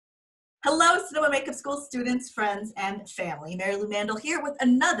Hello, Sonoma Makeup School students, friends, and family. Mary Lou Mandel here with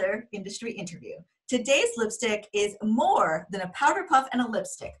another industry interview. Today's lipstick is more than a powder puff and a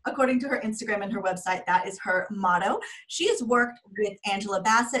lipstick. According to her Instagram and her website, that is her motto. She has worked with Angela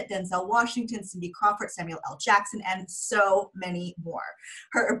Bassett, Denzel Washington, Cindy Crawford, Samuel L. Jackson, and so many more.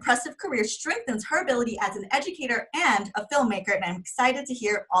 Her impressive career strengthens her ability as an educator and a filmmaker, and I'm excited to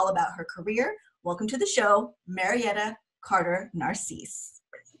hear all about her career. Welcome to the show, Marietta Carter Narcisse.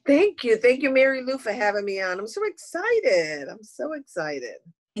 Thank you, Mary Lou, for having me on. I'm so excited.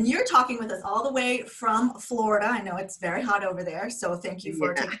 And you're talking with us all the way from Florida. I know it's very hot over there, so thank you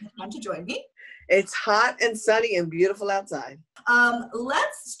for taking the time to join me. It's hot and sunny and beautiful outside.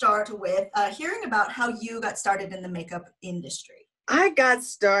 Let's start with hearing about how you got started in the makeup industry. I got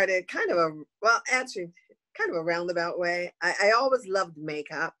started kind of a roundabout way. I always loved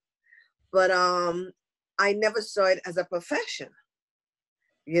makeup, but I never saw it as a profession.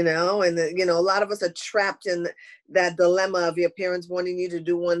 And a lot of us are trapped in that dilemma of your parents wanting you to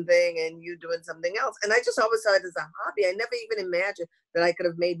do one thing and you doing something else. And I just always saw it as a hobby. I never even imagined that I could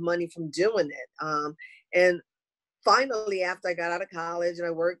have made money from doing it. And finally, after I got out of college and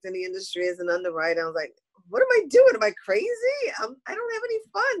I worked in the industry as an underwriter, I was like, what am I doing? Am I crazy? I don't have any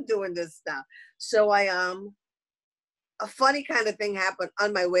fun doing this stuff. So a funny kind of thing happened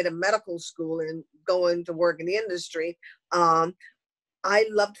on my way to medical school and going to work in the industry. I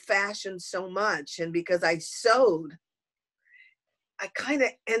loved fashion so much, and because I sewed, I kind of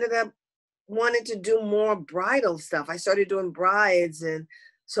ended up wanting to do more bridal stuff. I started doing brides, and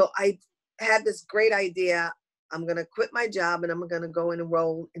so I had this great idea. I'm going to quit my job and I'm going to go and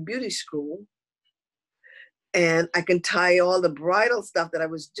enroll in beauty school, and I can tie all the bridal stuff that I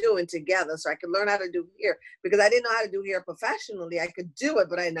was doing together so I could learn how to do hair, because I didn't know how to do hair professionally. I could do it,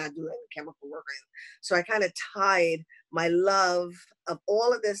 but I did not do any chemical work. So I kind of tied my love of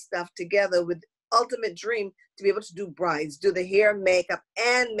all of this stuff together with the ultimate dream to be able to do brides, do the hair, makeup,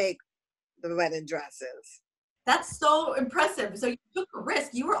 and make the wedding dresses. That's so impressive. So you took a risk.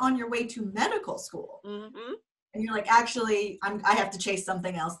 You were on your way to medical school. Mm-hmm. And you're like, actually, I have to chase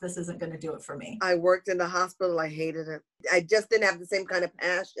something else. This isn't going to do it for me. I worked in the hospital. I hated it. I just didn't have the same kind of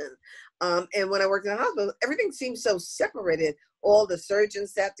passion. And when I worked in the hospital, everything seemed so separated. All the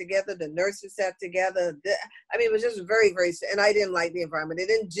surgeons sat together, the nurses sat together. It was just very, very, and I didn't like the environment. It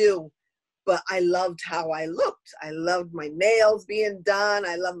didn't do, but I loved how I looked. I loved my nails being done.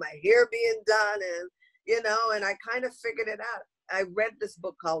 I loved my hair being done. And I kind of figured it out. I read this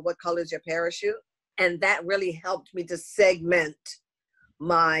book called What Color is Your Parachute? And that really helped me to segment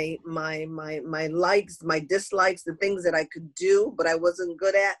my likes, my dislikes, the things that I could do, but I wasn't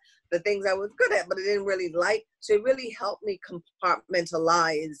good at, the things I was good at, but I didn't really like. So it really helped me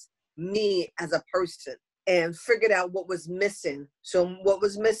compartmentalize me as a person and figured out what was missing. So what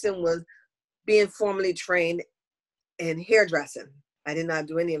was missing was being formally trained in hairdressing. I did not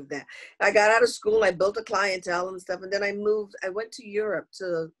do any of that. I got out of school, I built a clientele and stuff, and then I went to Europe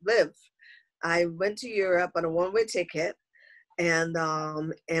to live. I went to Europe on a one-way ticket, and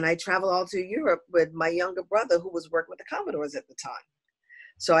I traveled all to Europe with my younger brother, who was working with the Commodores at the time.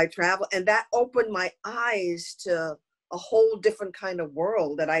 So I traveled, and that opened my eyes to a whole different kind of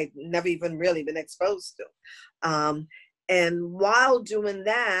world that I'd never even really been exposed to. And while doing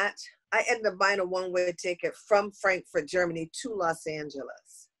that, I ended up buying a one-way ticket from Frankfurt, Germany to Los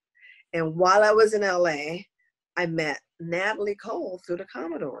Angeles. And while I was in LA, I met Natalie Cole through the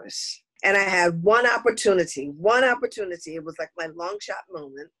Commodores. And I had one opportunity. It was like my long shot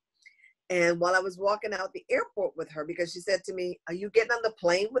moment. And while I was walking out the airport with her, because she said to me, "Are you getting on the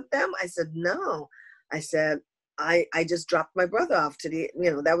plane with them?" I said, "No." I said, I just dropped my brother off to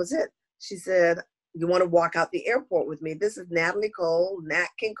that was it. She said, "You want to walk out the airport with me? This is Natalie Cole, Nat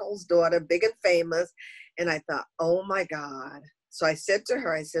King Cole's daughter, big and famous." And I thought, oh my God. So I said to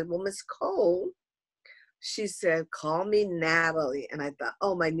her, "Well, Miss Cole," she said, "Call me Natalie." And I thought,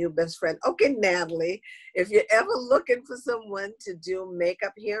 oh, my new best friend. "Okay, Natalie, if you're ever looking for someone to do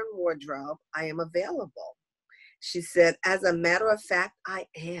makeup, hair, and wardrobe, I am available." She said, "As a matter of fact, I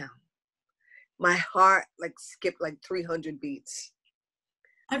am." My heart skipped 300 beats.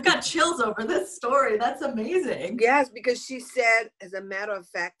 I've got chills over this story. That's amazing. Yes, because she said, "As a matter of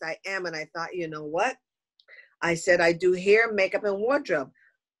fact, I am." And I thought, you know what? I said, "I do hair, makeup, and wardrobe."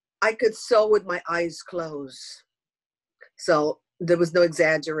 I could sew with my eyes closed. So there was no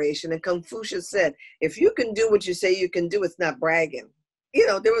exaggeration. And Confucius said, if you can do what you say you can do, it's not bragging.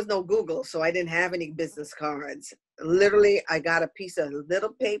 There was no Google, so I didn't have any business cards. Literally, I got a piece of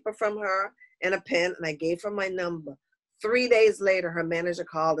little paper from her and a pen, and I gave her my number. 3 days later, her manager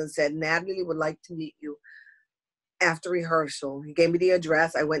called and said, "Natalie would like to meet you after rehearsal. He gave me the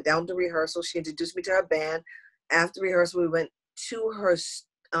address. I went down to rehearsal. She introduced me to her band. After rehearsal, we went to her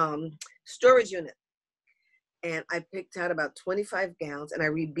storage unit. And I picked out about 25 gowns, and I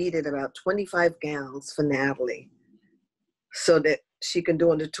rebeaded about 25 gowns for Natalie so that she can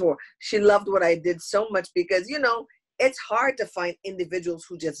do on the tour. She loved what I did so much because, you know, it's hard to find individuals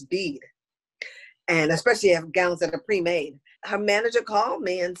who just bead, and especially have gowns that are pre-made. Her manager called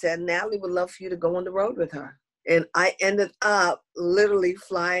me and said, Natalie would love for you to go on the road with her. And I ended up literally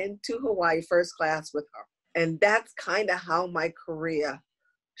flying to Hawaii first class with her. And that's kind of how my career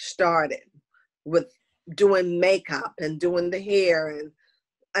started, with doing makeup and doing the hair. And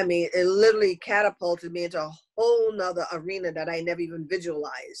I mean, it literally catapulted me into a whole nother arena that I never even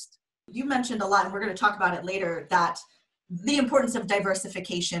visualized. You mentioned a lot, and we're going to talk about it later, that the importance of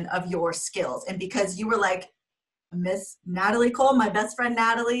diversification of your skills. And because you were like, Miss Natalie Cole, my best friend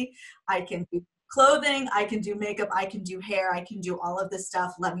Natalie, I can do clothing, I can do makeup, I can do hair, I can do all of this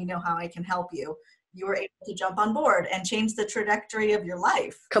stuff. Let me know how I can help you. You were able to jump on board and change the trajectory of your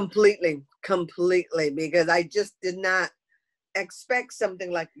life. Completely, because I just did not expect something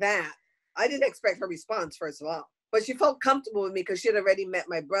like that. I didn't expect her response, first of all, but she felt comfortable with me because she had already met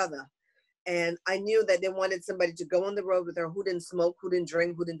my brother. And I knew that they wanted somebody to go on the road with her who didn't smoke, who didn't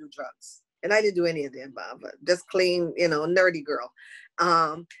drink, who didn't do drugs. And I didn't do any of the above, just clean, you know, nerdy girl.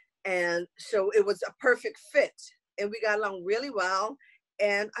 And so it was a perfect fit, and we got along really well.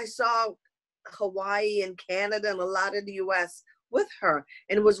 And I saw Hawaii and Canada and a lot of the US with her,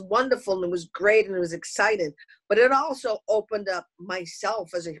 and it was wonderful, and it was great, and it was exciting. But it also opened up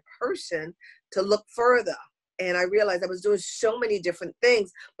myself as a person to look further. And I realized I was doing so many different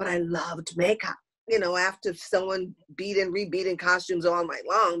things, but I loved makeup. You know, after someone beating, rebeating costumes all night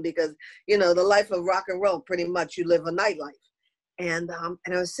long, because, you know, the life of rock and roll, pretty much you live a nightlife. And I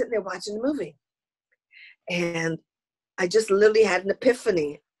was sitting there watching the movie, and I just literally had an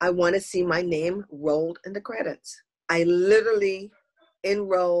epiphany. I want to see my name rolled in the credits. I literally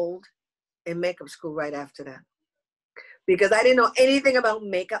enrolled in makeup school right after that, because I didn't know anything about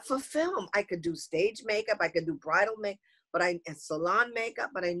makeup for film. I could do stage makeup, I could do bridal makeup, and salon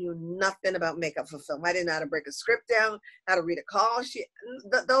makeup, but I knew nothing about makeup for film. I didn't know how to break a script down, how to read a call sheet.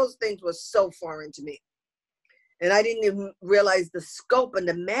 Those things were so foreign to me. And I didn't even realize the scope and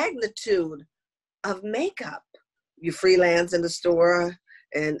the magnitude of makeup. You freelance in the store,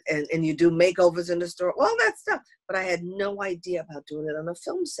 and you do makeovers in the store, all that stuff. But I had no idea about doing it on a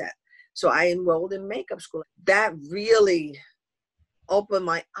film set. So I enrolled in makeup school. That really opened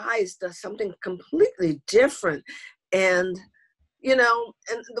my eyes to something completely different. And, you know,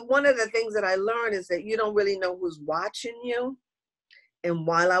 and one of the things that I learned is that you don't really know who's watching you. And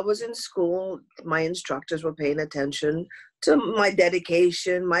while I was in school, my instructors were paying attention to my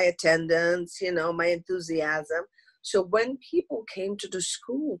dedication, my attendance, you know, my enthusiasm. So when people came to the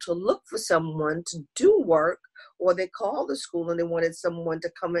school to look for someone to do work, or they called the school and they wanted someone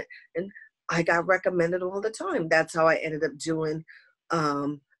to come in, and I got recommended all the time. That's how I ended up doing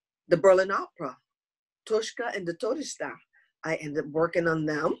the Berlin Opera, Tushka and the Torista. I ended up working on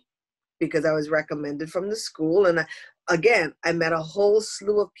them because I was recommended from the school. And I met a whole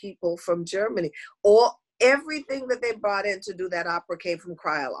slew of people from Germany. Everything that they brought in to do that opera came from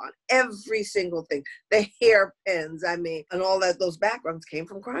Krylon. Every single thing. The hairpins, and all those backgrounds came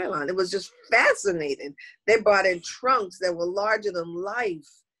from Krylon. It was just fascinating. They brought in trunks that were larger than life,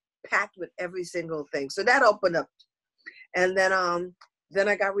 packed with every single thing. So that opened up. And then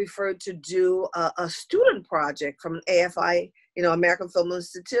I got referred to do a student project from AFI, American Film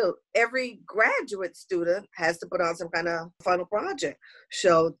Institute. Every graduate student has to put on some kind of final project.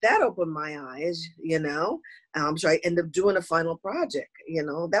 So that opened my eyes, So I ended up doing a final project,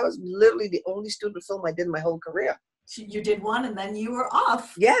 That was literally the only student film I did in my whole career. You did one and then you were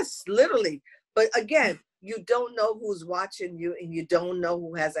off. Yes, literally. But again, you don't know who's watching you, and you don't know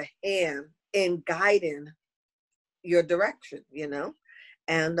who has a hand in guiding your direction,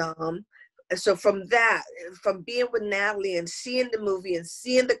 And so from being with Natalie and seeing the movie and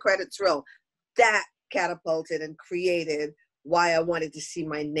seeing the credits roll, that catapulted and created why I wanted to see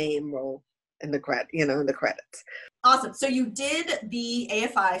my name roll in the credits. Awesome. So you did the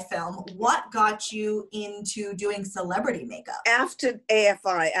AFI film. What got you into doing celebrity makeup? After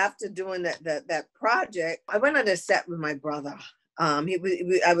AFI, after doing that project, I went on a set with my brother.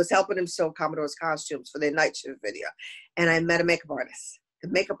 I was helping him sew Commodore's costumes for their night shift video. And I met a makeup artist. The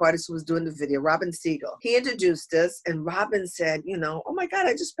makeup artist who was doing the video, Robin Siegel. He introduced us, and Robin said, oh my God,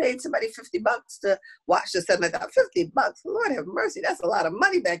 I just paid somebody $50 to watch this. And I thought, $50? Lord have mercy, that's a lot of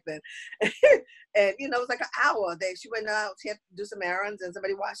money back then. And, it was like an hour. She went out, she had to do some errands, and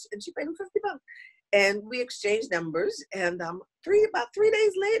somebody watched, and she paid him $50. And we exchanged numbers. And about 3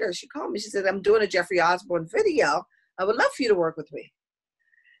 days later, she called me. She said, I'm doing a Jeffrey Osborne video. I would love for you to work with me.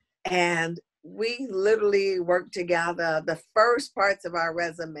 And we literally worked together. The first parts of our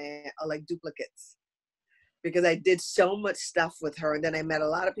resume are like duplicates because I did so much stuff with her. And then I met a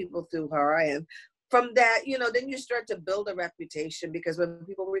lot of people through her. And from that, then you start to build a reputation, because when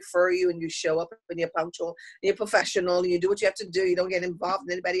people refer you and you show up and you're punctual, and you're professional, and you do what you have to do, you don't get involved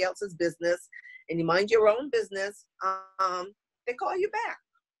in anybody else's business, and you mind your own business, they call you back.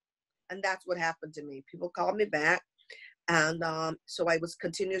 And that's what happened to me. People called me back. And so I was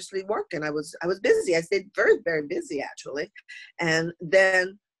continuously working. I was busy. I stayed very, very busy, actually. And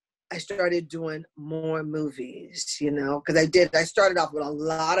then I started doing more movies, because I started off with a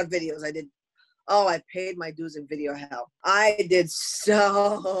lot of videos. I paid my dues in video hell. I did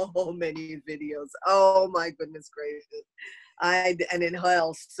so many videos. Oh my goodness gracious. And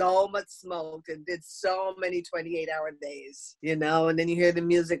inhaled so much smoke and did so many 28-hour days, and then you hear the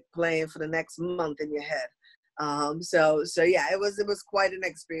music playing for the next month in your head. So yeah, it was quite an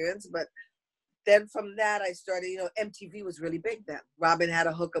experience. But then from that, I started, MTV was really big then. Robin had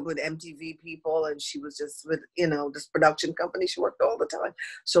a hookup with MTV people, and she was just with, this production company. She worked all the time.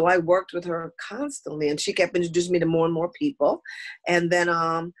 So I worked with her constantly, and she kept introducing me to more and more people. And then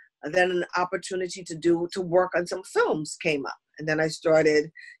an opportunity to work on some films came up. And then I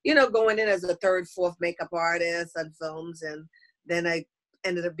started, going in as a third, fourth makeup artist on films. And then I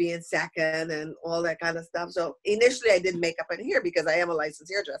ended up being second and all that kind of stuff. So initially I did makeup and hair because I am a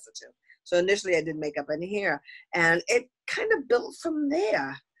licensed hairdresser too. So initially I did makeup and hair, and it kind of built from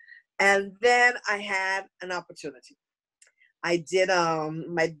there. And then I had an opportunity. I did,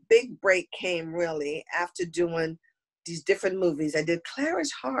 my big break came really after doing these different movies. I did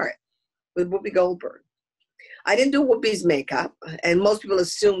Clara's Heart with Whoopi Goldberg. I didn't do Whoopi's makeup, and most people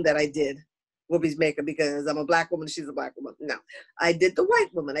assume that I did Whoopi's makeup because I'm a Black woman, she's a Black woman. No, I did the white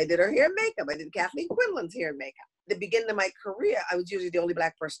woman. I did her hair and makeup. I did Kathleen Quinlan's hair and makeup. At the beginning of my career, I was usually the only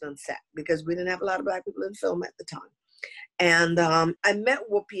Black person on set because we didn't have a lot of Black people in film at the time. And I met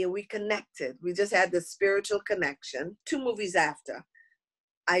Whoopi and we connected. We just had this spiritual connection. 2 movies after,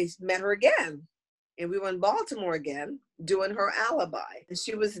 I met her again. And we were in Baltimore again doing her Alibi. And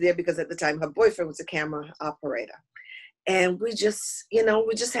she was there because at the time her boyfriend was a camera operator. And we just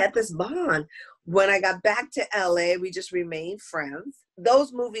had this bond. When I got back to LA, we just remained friends.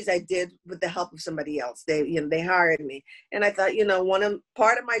 Those movies I did with the help of somebody else. They hired me. And I thought,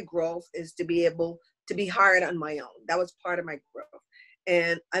 part of my growth is to be able to be hired on my own. That was part of my growth.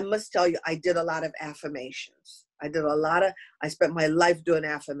 And I must tell you, I did a lot of affirmations. I spent my life doing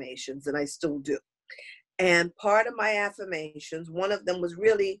affirmations, and I still do. And part of my affirmations, one of them was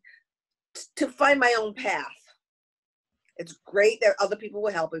really to find my own path. It's great that other people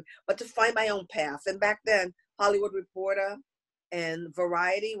were helping, but to find my own path. And back then, Hollywood Reporter and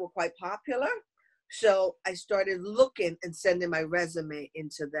Variety were quite popular. So I started looking and sending my resume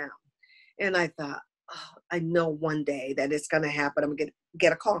into them. And I thought, I know one day that it's going to happen. I'm going to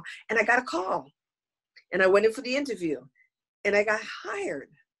get a call. And I got a call. And I went in for the interview. And I got hired.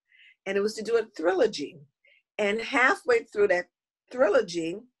 And it was to do a trilogy. And halfway through that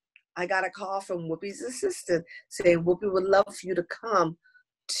trilogy, I got a call from Whoopi's assistant saying, Whoopi would love for you to come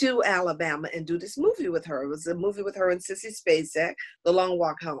to Alabama and do this movie with her. It was a movie with her and Sissy Spacek, The Long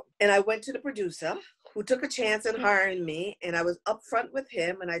Walk Home. And I went to the producer, who took a chance in hiring me, and I was upfront with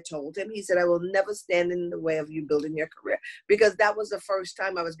him, and I told him, he said, I will never stand in the way of you building your career, because that was the first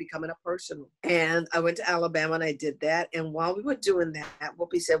time I was becoming a personal. And I went to Alabama and I did that. And while we were doing that,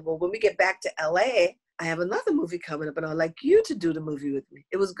 Whoopi said, well, when we get back to LA, I have another movie coming up and I'd like you to do the movie with me.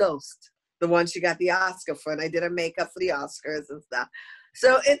 It was Ghost, the one she got the Oscar for, and I did her makeup for the Oscars and stuff.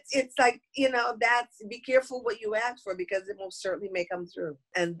 So it's like, be careful what you ask for, because it most certainly may come through.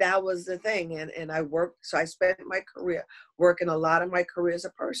 And that was the thing. And I worked, so I spent my career working a lot of my career as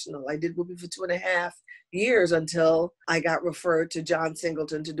a personal. I did movie for 2.5 years until I got referred to John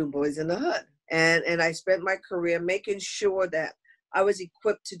Singleton to do Boys in the Hood. And I spent my career making sure that I was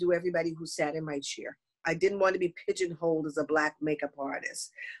equipped to do everybody who sat in my chair. I didn't want to be pigeonholed as a Black makeup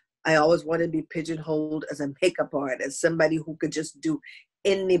artist. I always wanted to be pigeonholed as a makeup artist, somebody who could just do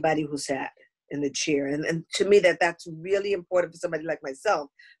anybody who sat in the chair. And to me, that's really important for somebody like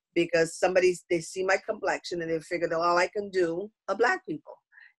myself, because they see my complexion and they figure that all I can do are Black people.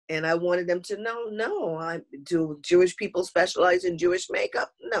 And I wanted them to know, no, do Jewish people specialize in Jewish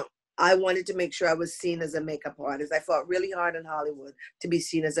makeup? No. I wanted to make sure I was seen as a makeup artist. I fought really hard in Hollywood to be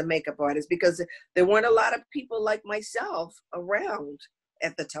seen as a makeup artist, because there weren't a lot of people like myself around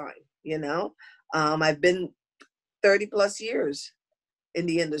at the time, I've been 30 plus years in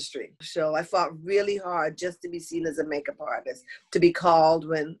the industry. So I fought really hard just to be seen as a makeup artist, to be called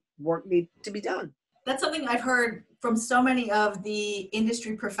when work needed to be done. That's something I've heard from so many of the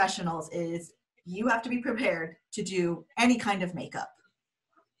industry professionals is you have to be prepared to do any kind of makeup.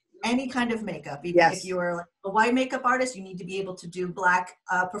 Any kind of makeup. Even Yes. if you are a white makeup artist, you need to be able to do black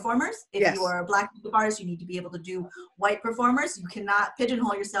performers. If Yes. you are a black makeup artist, you need to be able to do white performers. You cannot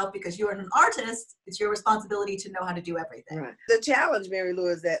pigeonhole yourself because you're an artist. It's your responsibility to know how to do everything. Right. The challenge, Mary Lou,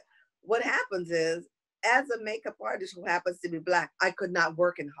 is that what happens is, as a makeup artist who happens to be black, I could not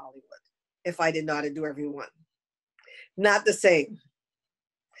work in Hollywood if I didn't know how to do everyone. Not the same.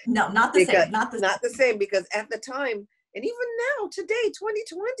 No, not the same. Not the same, because at the time, and even now, today,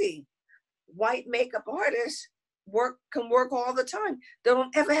 2020, white makeup artists can work all the time. They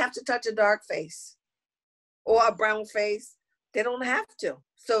don't ever have to touch a dark face or a brown face. They don't have to.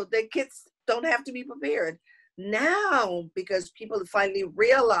 So the kids don't have to be prepared. Now, because people finally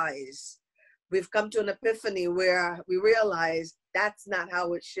realize, we've come to an epiphany where we realize that's not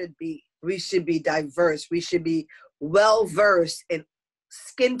how it should be. We should be diverse. We should be well-versed in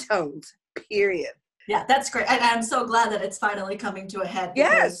skin tones, period. Yeah, that's great. And I'm so glad that it's finally coming to a head.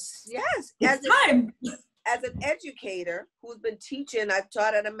 Yes. It's time. As an educator who's been teaching, I've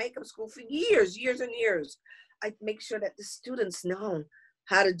taught at a makeup school for years and years. I make sure that the students know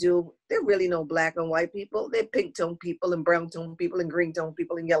how to do, there really no black and white people. They're pink tone people and brown tone people and green tone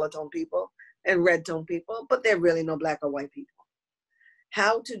people and yellow tone people and red tone people, but there really no black or white people.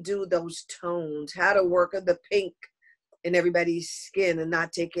 How to do those tones, how to work on the pink in everybody's skin and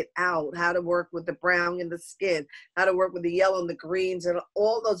not take it out, how to work with the brown in the skin, how to work with the yellow and the greens and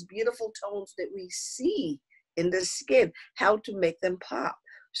all those beautiful tones that we see in the skin, how to make them pop.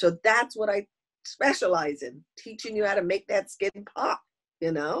 So that's what I specialize in, teaching you how to make that skin pop,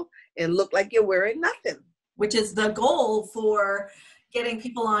 you know, and look like you're wearing nothing. Which is the goal for getting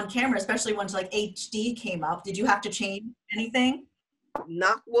people on camera, especially once like HD came up. Did you have to change anything?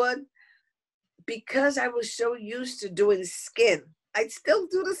 Knock wood. Because I was so used to doing skin, I'd still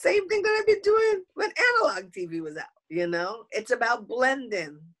do the same thing that I've been doing when analog TV was out, you know? It's about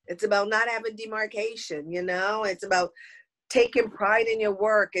blending. It's about not having demarcation, you know? It's about taking pride in your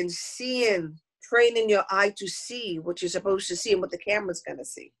work and seeing, training your eye to see what you're supposed to see and what the camera's gonna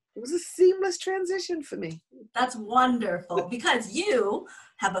see. It was a seamless transition for me. That's wonderful, because you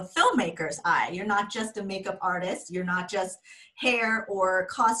have a filmmaker's eye. You're not just a makeup artist. You're not just hair or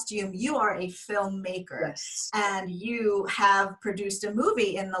costume. You are a filmmaker. Yes. And you have produced a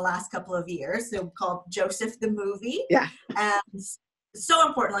movie in the last couple of years called Joseph the Movie. Yeah. And so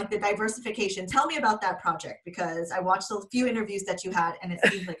important, like the diversification. Tell me about that project, because I watched a few interviews that you had and it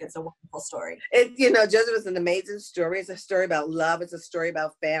seems like it's a wonderful story. Joseph is an amazing story. It's a story about love. It's a story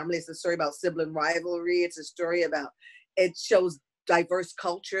about family. It's a story about sibling rivalry. It's a story about, it shows diverse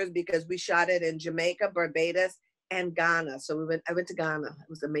cultures because we shot it in Jamaica, Barbados, and Ghana. So I went to Ghana. It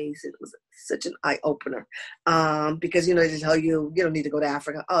was amazing. It was such an eye opener. Because, they tell you, you don't need to go to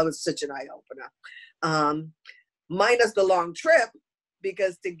Africa. Oh, it was such an eye opener. Minus the long trip,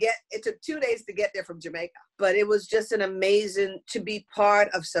 because it took 2 days to get there from Jamaica. But it was just an amazing to be part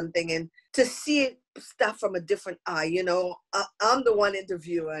of something and to see stuff from a different eye. I'm the one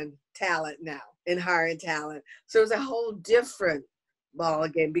interviewing talent now and hiring talent. So it was a whole different ball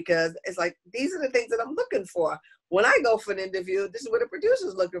game, because it's like, these are the things that I'm looking for. When I go for an interview, this is what a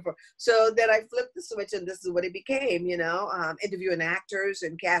producer's looking for. So then I flipped the switch and this is what it became, interviewing actors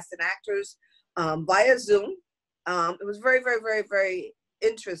and casting actors via Zoom. It was very, very, very, very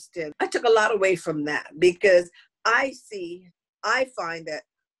interesting. I took a lot away from that because I find that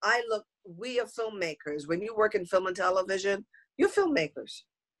we are filmmakers. When you work in film and television, you're filmmakers.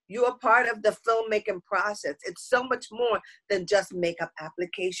 You are part of the filmmaking process. It's so much more than just makeup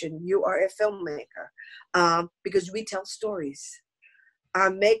application. You are a filmmaker because we tell stories. Our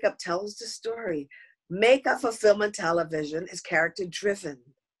makeup tells the story. Makeup for film and television is character driven.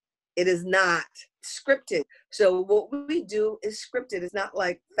 It is not scripted. So what we do is scripted. It's not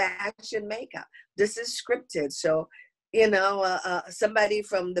like fashion makeup. This is scripted. So, somebody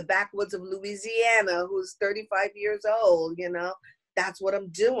from the backwoods of Louisiana who's 35 years old, that's what I'm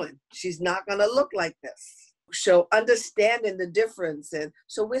doing. She's not going to look like this. So understanding the difference. And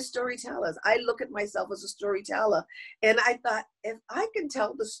so we're storytellers. I look at myself as a storyteller. And I thought, if I can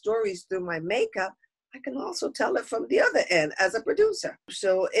tell the stories through my makeup, I can also tell it from the other end as a producer.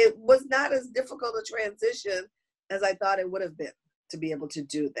 So it was not as difficult a transition as I thought it would have been to be able to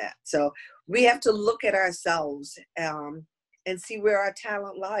do that. So we have to look at ourselves and see where our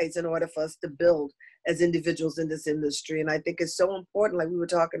talent lies in order for us to build as individuals in this industry. And I think it's so important, like we were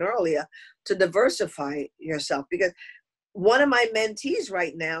talking earlier, to diversify yourself, because one of my mentees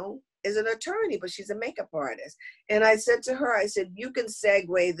right now is an attorney, but she's a makeup artist. And I said to her, I said, you can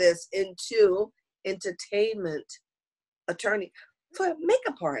segue this into entertainment attorney for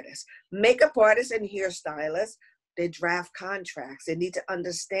makeup artists. Makeup artists and hairstylists, they draft contracts. They need to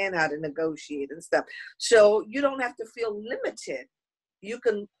understand how to negotiate and stuff. So you don't have to feel limited. You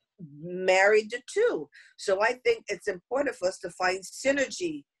can marry the two. So I think it's important for us to find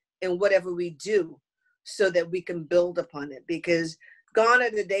synergy in whatever we do so that we can build upon it, because gone are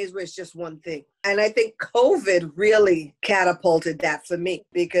the days where it's just one thing. And I think COVID really catapulted that for me,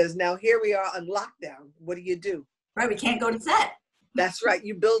 because now here we are on lockdown. What do? Right, we can't go to set. That's right.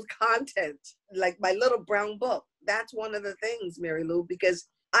 You build content, like my little brown book. That's one of the things, Mary Lou, because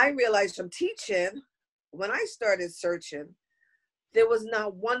I realized from teaching, when I started searching, there was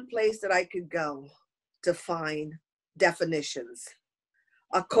not one place that I could go to find definitions,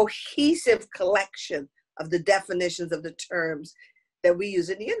 a cohesive collection of the definitions of the terms that we use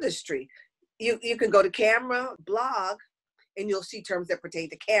in the industry. You can go to camera, blog, and you'll see terms that pertain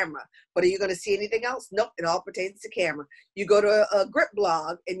to camera. But are you going to see anything else? Nope, it all pertains to camera. You go to a grip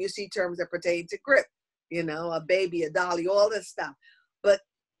blog and you see terms that pertain to grip, you know, a baby, a dolly, all this stuff. But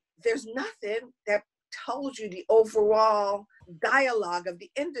there's nothing that tells you the overall dialogue of the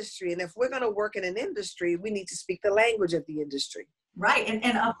industry. And if we're going to work in an industry, we need to speak the language of the industry. Right,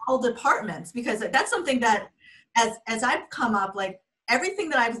 and of all departments, because that's something that as I've come up, like everything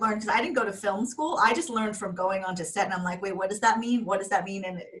that I've learned, because I didn't go to film school, I just learned from going onto set, and I'm like, wait, what does that mean? What does that mean?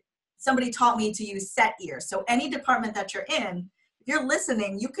 And somebody taught me to use set ears. So any department that you're in, if you're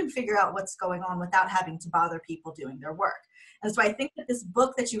listening, you can figure out what's going on without having to bother people doing their work. And so I think that this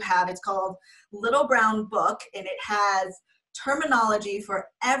book that you have, it's called Little Brown Book, and it has terminology for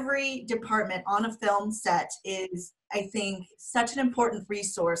every department on a film set. Is, I think, such an important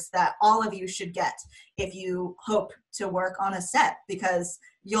resource that all of you should get if you hope to work on a set, because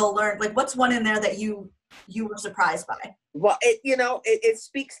you'll learn, like, what's one in there that you were surprised by? Well, it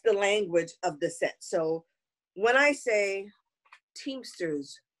speaks the language of the set. So when I say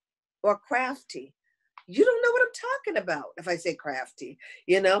Teamsters or crafty, you don't know what I'm talking about if I say crafty,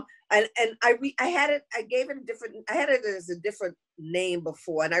 and I had it as a different name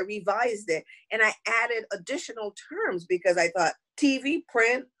before, and I revised it, and I added additional terms because I thought TV,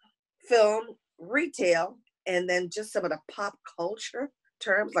 print, film, retail, and then just some of the pop culture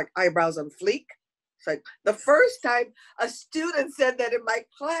terms like eyebrows on fleek. It's like the first time a student said that in my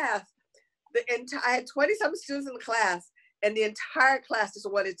class, I had 20-some students in the class, and the entire class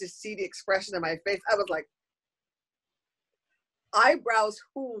just wanted to see the expression of my face. I was like, eyebrows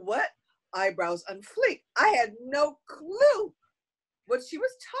who, what? Eyebrows on fleek. I had no clue what she was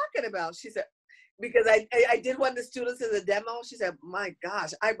talking about. She said, because I did one of the students in the demo, she said, my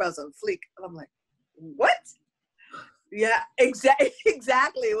gosh, eyebrows on fleek. And I'm like, what? Yeah,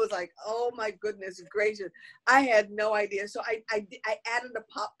 exactly. It was like, oh my goodness gracious. I had no idea. So I added a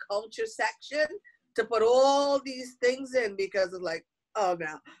pop culture section to put all these things in, because it's like, oh,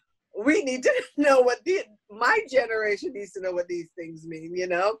 now we need to know my generation needs to know what these things mean.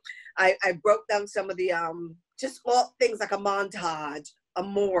 I broke down some of the just all things like a montage, a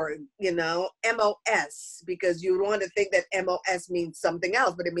morgue, MOS, because you want to think that MOS means something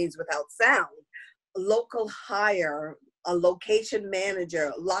else, but it means without sound. Local hire, a location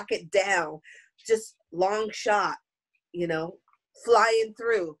manager, lock it down, just long shot, flying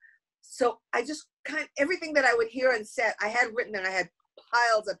through. So I just everything that I would hear on set, I had written, and I had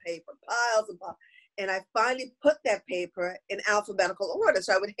piles of paper, and I finally put that paper in alphabetical order.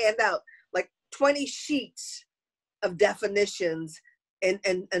 So I would hand out like 20 sheets of definitions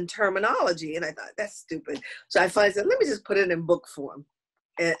and terminology, and I thought, that's stupid. So I finally said, let me just put it in book form,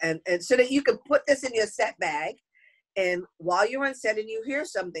 and so that you can put this in your set bag, and while you're on set and you hear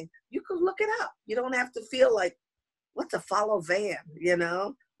something, you can look it up. You don't have to feel like, what's a follow van,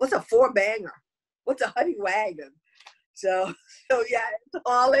 what's a four banger, what's a honey wagon. So yeah, it's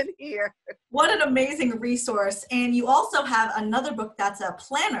all in here. What an amazing resource. And you also have another book that's a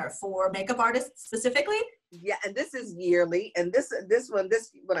planner for makeup artists specifically. Yeah, and this is yearly, and this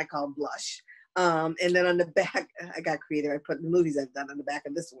one I call Blush. And then on the back, I got creative. I put the movies I've done on the back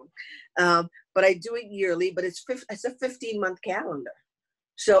of this one. But I do it yearly, but it's a 15-month calendar.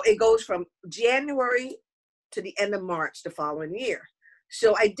 So it goes from January to the end of March the following year.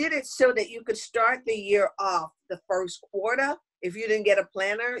 So I did it so that you could start the year off the first quarter. If you didn't get a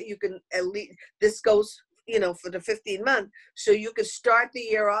planner, you can at least, this goes, for the 15 months. So you could start the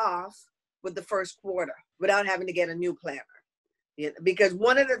year off with the first quarter without having to get a new planner. Because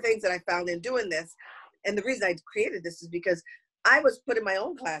one of the things that I found in doing this, and the reason I created this is because I was putting my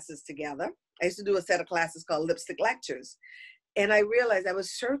own classes together. I used to do a set of classes called Lipstick Lectures. And I realized I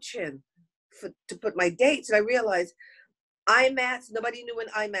was searching to put my dates. And I realized IMATS, nobody knew when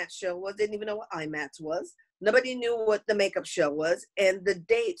IMATS show was. Didn't even know what IMATS was. Nobody knew what the makeup show was. And the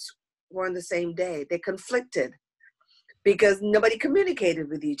dates were on the same day. They conflicted because nobody communicated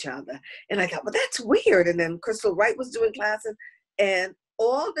with each other. And I thought, well, that's weird. And then Crystal Wright was doing classes and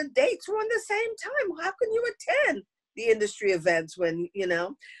all the dates were on the same time. How can you attend the industry events when, you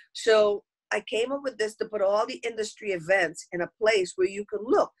know? So I came up with this to put all the industry events in a place where you can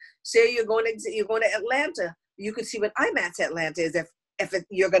look. Say you're going to Atlanta, you can see what IMATS Atlanta is if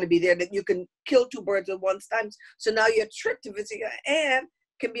you're going to be there, that you can kill two birds with one stone. So now your trip to visit your aunt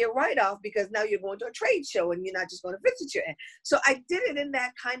can be a write-off because now you're going to a trade show and you're not just going to visit your aunt. So I did it in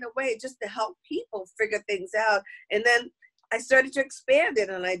that kind of way just to help people figure things out. And then I started to expand it,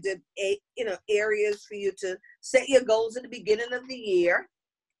 and I did areas for you to set your goals at the beginning of the year,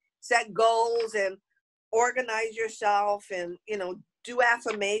 set goals and organize yourself, and do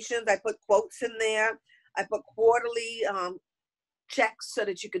affirmations. I put quotes in there. I put quarterly checks so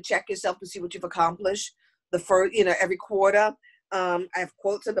that you could check yourself to see what you've accomplished every quarter. I have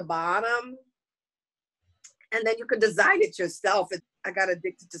quotes at the bottom, and then you can design it yourself. I got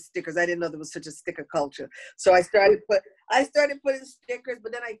addicted to stickers. I didn't know there was such a sticker culture. So I started putting stickers,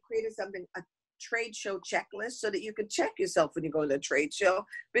 but then I created a trade show checklist so that you can check yourself when you go to a trade show.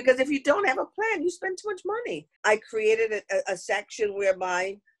 Because if you don't have a plan, you spend too much money. I created a section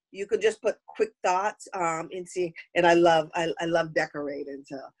whereby you could just put quick thoughts and see. And I love decorating.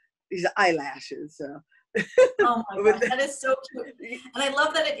 So these are eyelashes. So. Oh my gosh, that is so cute. And I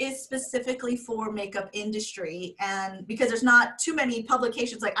love that it is specifically for makeup industry, and because there's not too many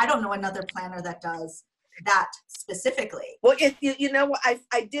publications, like I don't know another planner that does that specifically. Well, you know what,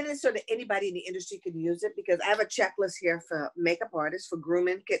 I did it so that anybody in the industry can use it, because I have a checklist here for makeup artists, for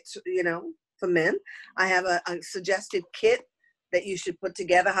grooming kits, for men. I have a suggested kit that you should put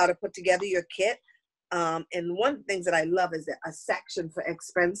together, how to put together your kit. And one of the things that I love is a section for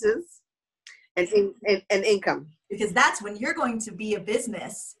expenses and income. Because that's when you're going to be a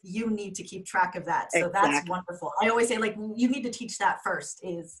business, you need to keep track of that. So Exactly. That's wonderful. I always say, like, you need to teach that first,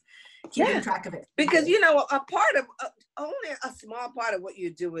 is keeping track of it. Because, a part of, only a small part of what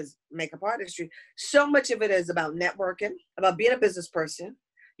you do is makeup artistry. So much of it is about networking, about being a business person,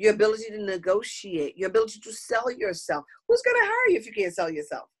 your ability to negotiate, your ability to sell yourself. Who's going to hire you if you can't sell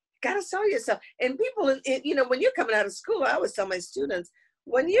yourself? You got to sell yourself. And people, when you're coming out of school, I always tell my students,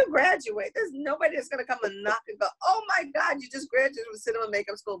 when you graduate, there's nobody that's going to come and knock and go, oh my God, you just graduated from cinema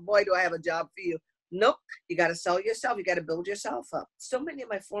makeup school. Boy, do I have a job for you. Nope. You got to sell yourself. You got to build yourself up. So many of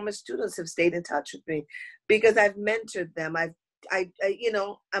my former students have stayed in touch with me because I've mentored them.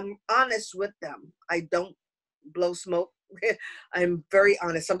 I'm honest with them. I don't blow smoke. I'm very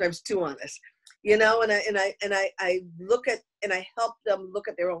honest, sometimes too honest, and I look at, and I help them look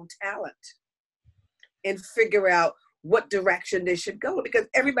at their own talent and figure out what direction they should go, because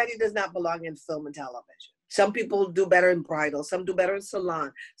everybody does not belong in film and television. Some people do better in bridal, some do better in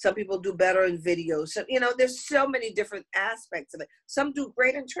salon, some people do better in video. So, there's so many different aspects of it. Some do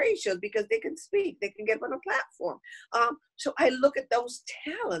great in trade shows because they can speak, they can get on a platform. So I look at those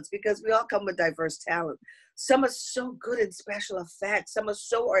talents, because we all come with diverse talent. Some are so good in special effects. Some are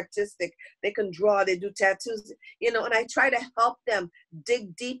so artistic. They can draw, they do tattoos, and I try to help them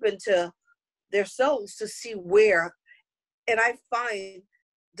dig deep into their souls to see where. And I find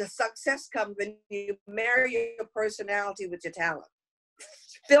the success comes when you marry your personality with your talent.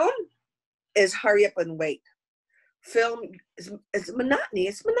 Film is hurry up and wait. Film is monotony.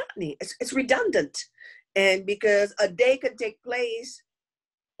 It's monotony. It's redundant. And because a day could take place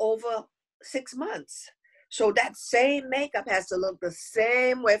over 6 months. So that same makeup has to look the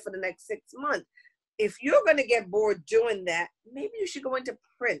same way for the next 6 months. If you're going to get bored doing that, maybe you should go into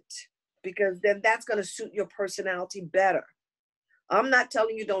print, because then that's going to suit your personality better. I'm not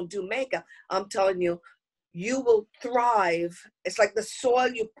telling you don't do makeup. I'm telling you, you will thrive. It's like the soil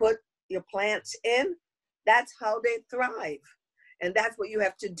you put your plants in. That's how they thrive. And that's what you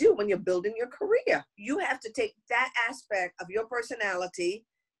have to do when you're building your career. You have to take that aspect of your personality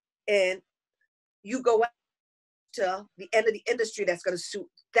and you go to the end of the industry that's going to suit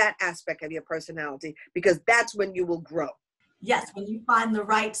that aspect of your personality, because that's when you will grow. Yes, when you find the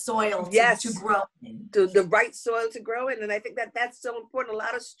right soil to grow in. The right soil to grow in. And I think that's so important. A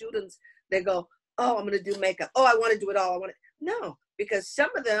lot of students, they go, oh, I'm going to do makeup. Oh, I want to do it all. No, because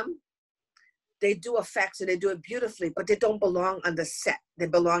some of them, they do effects and they do it beautifully, but they don't belong on the set. They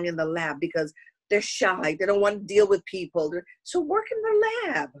belong in the lab because they're shy. They don't want to deal with people. So work in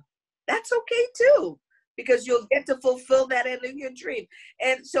the lab. That's okay too. because you'll get to fulfill that end of your dream.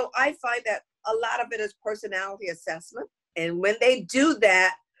 And so I find that a lot of it is personality assessment. And when they do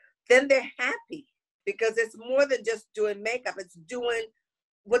that, then they're happy, because it's more than just doing makeup. It's doing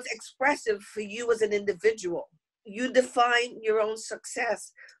what's expressive for you as an individual. You define your own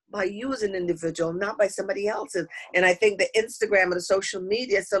success by you as an individual, not by somebody else's. And I think the Instagram and the social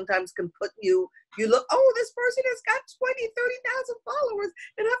media sometimes can put you look, oh, this person has got 20, 30,000 followers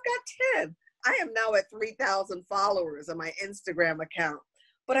and I've got 10. I am now at 3,000 followers on my Instagram account.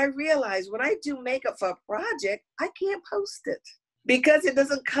 But I realize when I do makeup for a project, I can't post it because it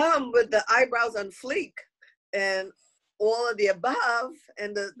doesn't come with the eyebrows on fleek and all of the above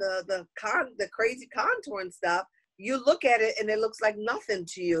and the crazy contour and stuff. You look at it and it looks like nothing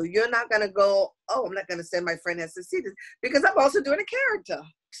to you. You're not going to go, oh, I'm not going to send my friend has to see this, because I'm also doing a character.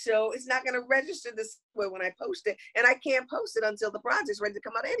 So it's not going to register this way when I post it. And I can't post it until the project's ready to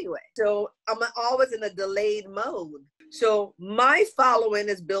come out anyway. So I'm always in a delayed mode. So my following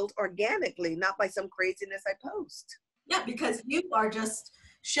is built organically, not by some craziness I post. Yeah, because you are just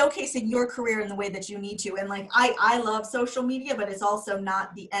showcasing your career in the way that you need to. And like, I love social media, but it's also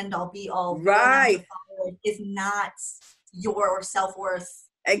not the end all be all. Right. Is not your self-worth.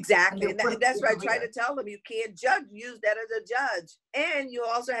 Exactly. And that's what I try to tell them. You can't use that as a judge. And you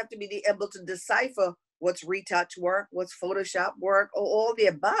also have to be able to decipher what's retouch work, what's Photoshop work, or all the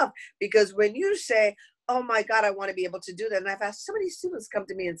above. Because when you say, oh my God, I want to be able to do that. And I've had so many students come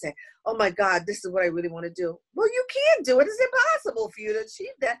to me and say, oh my God, this is what I really want to do. Well, you can't do it. It's impossible for you to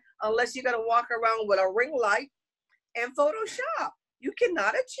achieve that unless you're going to walk around with a ring light and Photoshop. You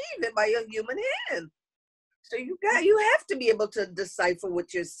cannot achieve it by your human hand. So you have to be able to decipher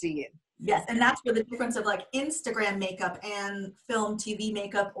what you're seeing. Yes, and that's where the difference of like Instagram makeup and film, TV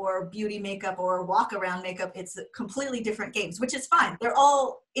makeup, or beauty makeup, or walk around makeup, it's completely different games, which is fine. They're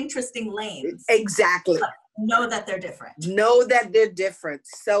all interesting lanes. Exactly. But know that they're different. Know that they're different.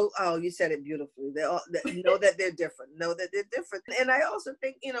 So, oh, you said it beautifully. Know that they're different. Know that they're different. And I also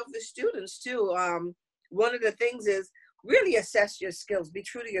think, for students too, one of the things is really assess your skills. Be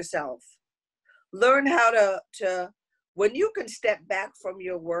true to yourself. Learn how to when you can step back from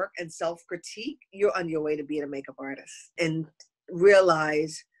your work and self-critique, you're on your way to being a makeup artist, and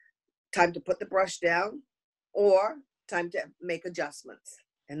realize time to put the brush down or time to make adjustments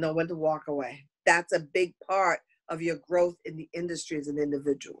and know when to walk away. That's a big part of your growth in the industry as an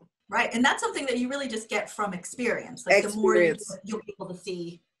individual. Right. And that's something that you really just get from experience. Like the more you'll be able to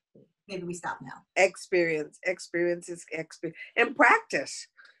see, maybe we stop now. Experience is experience. And practice.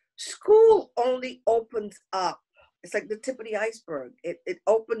 School only opens up. It's like the tip of the iceberg. It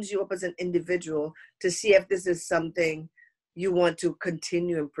opens you up as an individual to see if this is something you want to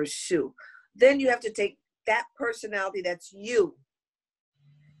continue and pursue. Then you have to take that personality that's you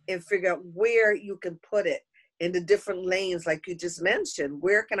and figure out where you can put it in the different lanes like you just mentioned.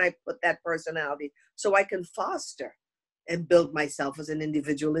 Where can I put that personality so I can foster and build myself as an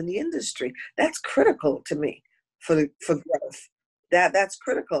individual in the industry? That's critical to me for growth. That's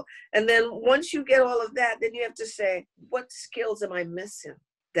critical. And then once you get all of that, then you have to say, what skills am I missing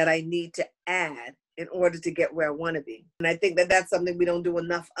that I need to add in order to get where I want to be? And I think that that's something we don't do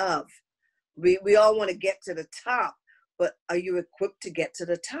enough of. We all want to get to the top, but are you equipped to get to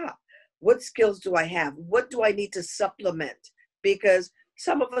the top? What skills do I have? What do I need to supplement? Because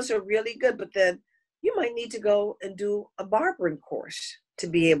some of us are really good, but then you might need to go and do a barbering course to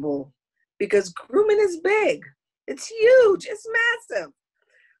be able, because grooming is big. It's huge. It's massive.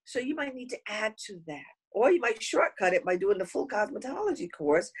 So you might need to add to that. Or you might shortcut it by doing the full cosmetology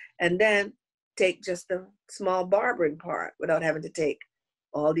course and then take just the small barbering part without having to take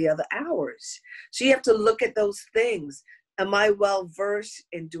all the other hours. So you have to look at those things. Am I well versed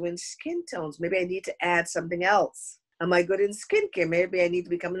in doing skin tones? Maybe I need to add something else. Am I good in skincare? Maybe I need to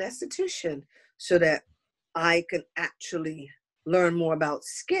become an esthetician so that I can actually learn more about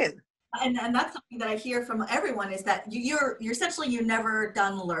skin. And that's something that I hear from everyone is that you're essentially, you're never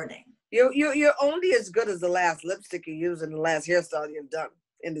done learning. You're only as good as the last lipstick you use and the last hairstyle you've done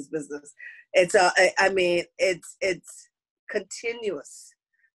in this business. It's it's continuous.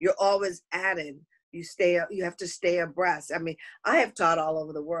 You're always adding. You have to stay abreast. I mean, I have taught all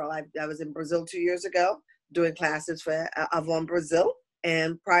over the world. I was in Brazil 2 years ago doing classes for Avon Brazil,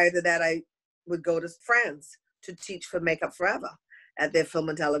 and prior to that, I would go to France to teach for Makeup Forever at their Film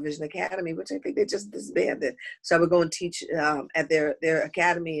and Television Academy, which I think they just disbanded. So I would go and teach at their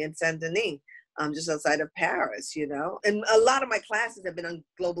academy in Saint-Denis, just outside of Paris, And a lot of my classes have been on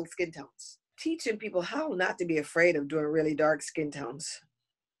global skin tones, teaching people how not to be afraid of doing really dark skin tones.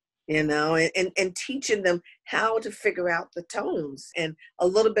 and teaching them how to figure out the tones and a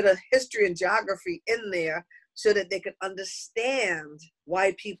little bit of history and geography in there so that they could understand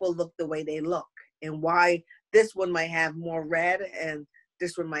why people look the way they look and why this one might have more red and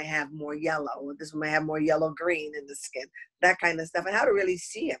this one might have more yellow, or this one might have more yellow-green in the skin, that kind of stuff, and how to really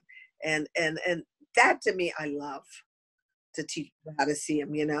see them. And that, to me, I love to teach them how to see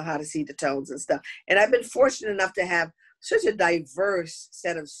them, how to see the tones and stuff. And I've been fortunate enough to have such a diverse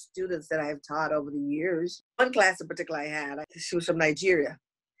set of students that I have taught over the years. One class in particular I had, she was from Nigeria,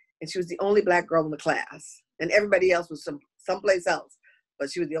 and she was the only Black girl in the class, and everybody else was someplace else.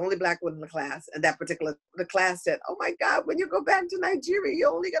 But she was the only Black one in the class. And the class said, oh my God, when you go back to Nigeria,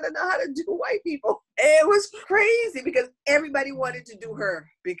 you're only gonna know how to do white people. It was crazy because everybody wanted to do her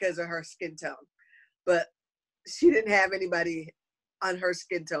because of her skin tone. But she didn't have anybody on her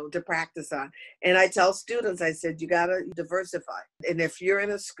skin tone to practice on. And I tell students, I said, you gotta diversify. And if you're in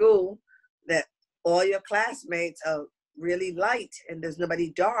a school that all your classmates are really light and there's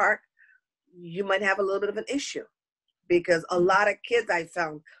nobody dark, you might have a little bit of an issue. Because a lot of kids I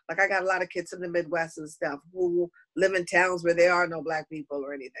found, like I got a lot of kids in the Midwest and stuff who live in towns where there are no Black people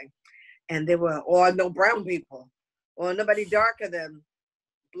or anything. And they were, or no brown people, or nobody darker than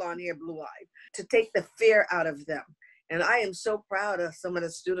blonde hair, blue eye, to take the fear out of them. And I am so proud of some of the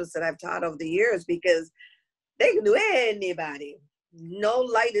students that I've taught over the years because they can do anybody. No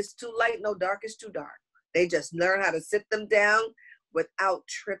light is too light, no dark is too dark. They just learn how to sit them down without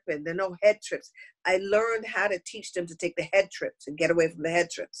tripping. There are no head trips. I learned how to teach them to take the head trips and get away from the head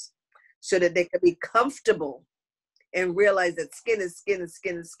trips so that they could be comfortable and realize that skin is skin is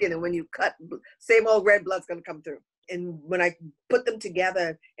skin is skin. And when you cut, same old red blood's gonna come through. And when I put them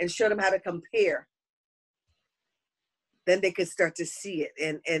together and showed them how to compare, then they could start to see it.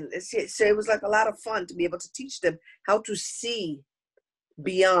 And so it was like a lot of fun to be able to teach them how to see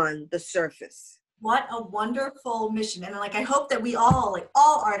beyond the surface. What a wonderful mission. And I hope that we all,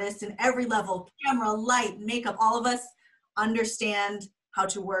 all artists in every level, camera, light, makeup, all of us understand how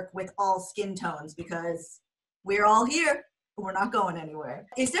to work with all skin tones because we're all here. We're not going anywhere.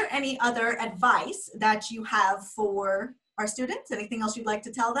 Is there any other advice that you have for our students? Anything else you'd like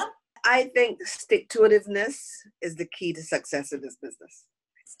to tell them? I think stick-to-itiveness is the key to success in this business.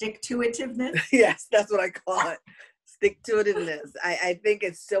 Stick-to-itiveness? Yes, that's what I call it. Stick-to-itiveness. I think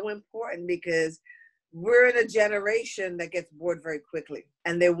it's so important because we're in a generation that gets bored very quickly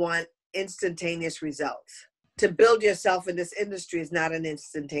and they want instantaneous results. To build yourself in this industry is not an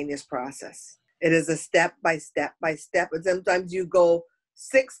instantaneous process. It is a step by step by step. And sometimes you go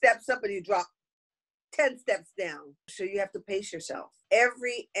 6 steps up and you drop 10 steps down. So you have to pace yourself.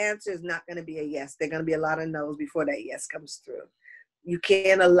 Every answer is not going to be a yes. There are going to be a lot of no's before that yes comes through. You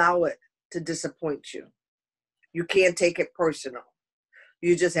can't allow it to disappoint you. You can't take it personal.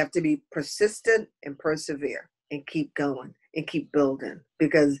 You just have to be persistent and persevere and keep going and keep building.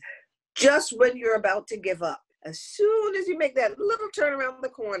 Because just when you're about to give up, as soon as you make that little turn around the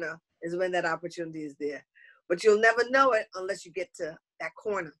corner is when that opportunity is there. But you'll never know it unless you get to that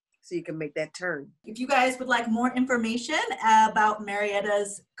corner so you can make that turn. If you guys would like more information about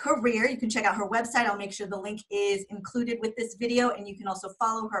Marietta's career, you can check out her website. I'll make sure the link is included with this video. And you can also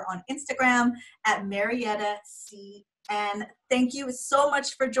follow her on Instagram at Marietta C. And thank you so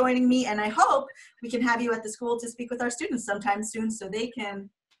much for joining me. And I hope we can have you at the school to speak with our students sometime soon so they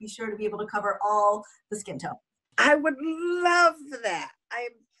can be sure to be able to cover all the skin tone. I would love that. I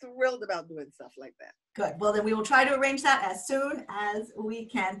am thrilled about doing stuff like that. Good. Well, then we will try to arrange that as soon as we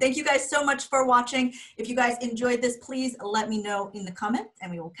can. Thank you guys so much for watching. If you guys enjoyed this, please let me know in the comments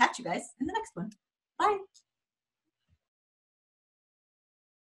and we will catch you guys in the next one. Bye.